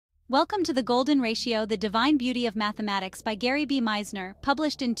Welcome to The Golden Ratio, The Divine Beauty of Mathematics by Gary B. Meisner,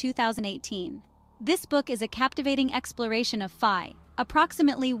 published in 2018. This book is a captivating exploration of phi,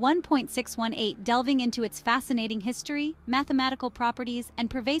 approximately 1.618, delving into its fascinating history, mathematical properties, and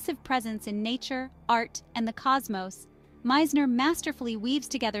pervasive presence in nature, art, and the cosmos. Meisner masterfully weaves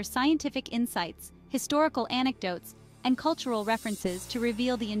together scientific insights, historical anecdotes, and cultural references to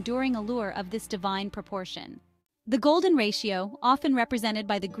reveal the enduring allure of this divine proportion. The golden ratio, often represented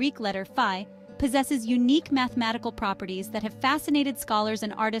by the Greek letter phi, possesses unique mathematical properties that have fascinated scholars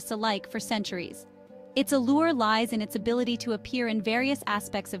and artists alike for centuries. Its allure lies in its ability to appear in various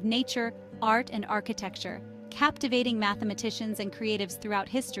aspects of nature, art, and architecture, captivating mathematicians and creatives throughout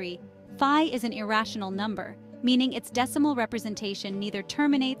history. Phi is an irrational number, meaning its decimal representation neither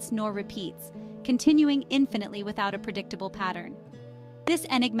terminates nor repeats, continuing infinitely without a predictable pattern. This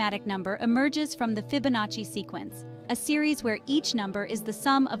enigmatic number emerges from the Fibonacci sequence, a series where each number is the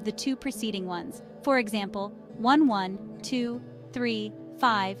sum of the two preceding ones. For example, 1, 1, 2, 3,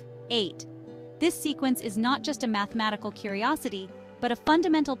 5, 8. This sequence is not just a mathematical curiosity, but a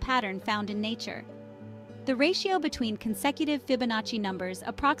fundamental pattern found in nature. The ratio between consecutive Fibonacci numbers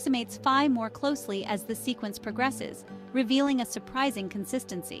approximates phi more closely as the sequence progresses, revealing a surprising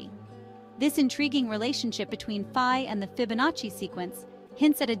consistency. This intriguing relationship between phi and the Fibonacci sequence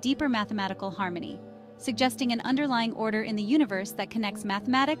hints at a deeper mathematical harmony, suggesting an underlying order in the universe that connects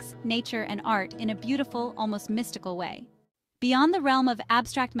mathematics, nature, and art in a beautiful, almost mystical way. Beyond the realm of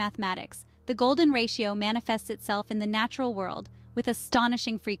abstract mathematics, the golden ratio manifests itself in the natural world with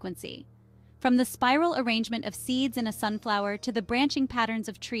astonishing frequency. From the spiral arrangement of seeds in a sunflower to the branching patterns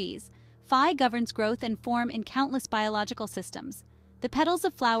of trees, phi governs growth and form in countless biological systems. The petals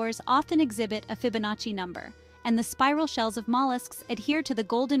of flowers often exhibit a Fibonacci number, and the spiral shells of mollusks adhere to the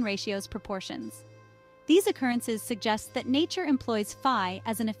golden ratio's proportions. These occurrences suggest that nature employs phi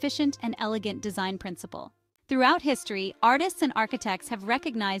as an efficient and elegant design principle. Throughout history, artists and architects have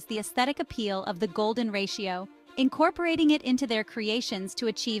recognized the aesthetic appeal of the golden ratio, incorporating it into their creations to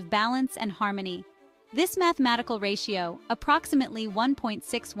achieve balance and harmony. This mathematical ratio, approximately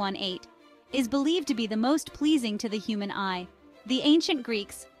 1.618, is believed to be the most pleasing to the human eye. The ancient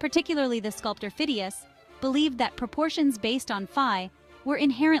Greeks, particularly the sculptor Phidias, believed that proportions based on phi were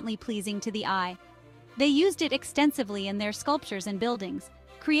inherently pleasing to the eye. They used it extensively in their sculptures and buildings,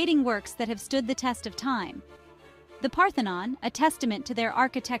 creating works that have stood the test of time. The Parthenon, a testament to their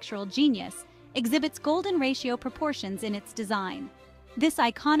architectural genius, exhibits golden ratio proportions in its design. This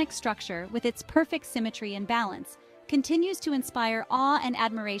iconic structure, with its perfect symmetry and balance, continues to inspire awe and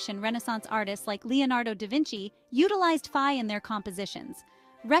admiration. Renaissance artists like Leonardo da Vinci utilized phi in their compositions,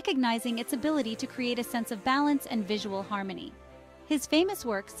 recognizing its ability to create a sense of balance and visual harmony. His famous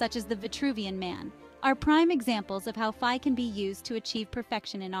works, such as the Vitruvian Man, are prime examples of how phi can be used to achieve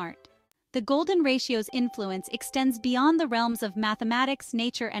perfection in art. The golden ratio's influence extends beyond the realms of mathematics,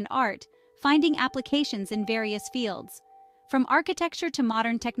 nature, and art, finding applications in various fields. From architecture to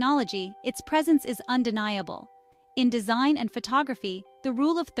modern technology, its presence is undeniable. In design and photography, the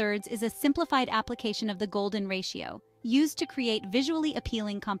rule of thirds is a simplified application of the golden ratio, used to create visually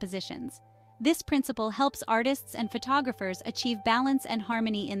appealing compositions. This principle helps artists and photographers achieve balance and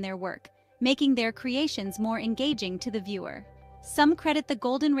harmony in their work, making their creations more engaging to the viewer. Some credit the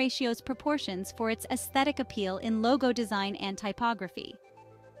golden ratio's proportions for its aesthetic appeal in logo design and typography.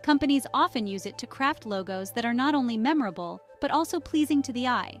 Companies often use it to craft logos that are not only memorable, but also pleasing to the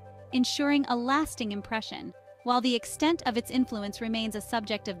eye, ensuring a lasting impression. While the extent of its influence remains a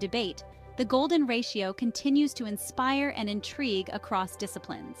subject of debate, the golden ratio continues to inspire and intrigue across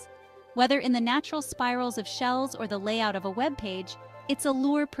disciplines. Whether in the natural spirals of shells or the layout of a web page, its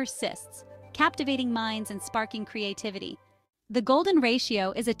allure persists, captivating minds and sparking creativity. The golden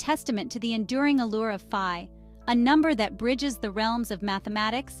ratio is a testament to the enduring allure of phi, a number that bridges the realms of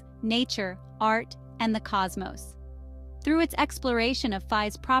mathematics, nature, art, and the cosmos. Through its exploration of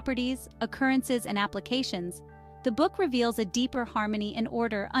phi's properties, occurrences, and applications, the book reveals a deeper harmony and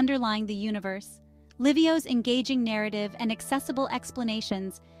order underlying the universe. Livio's engaging narrative and accessible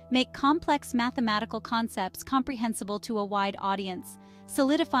explanations make complex mathematical concepts comprehensible to a wide audience,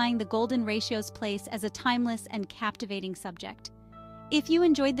 solidifying the golden ratio's place as a timeless and captivating subject. If you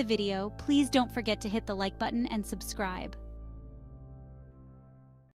enjoyed the video, please don't forget to hit the like button and subscribe.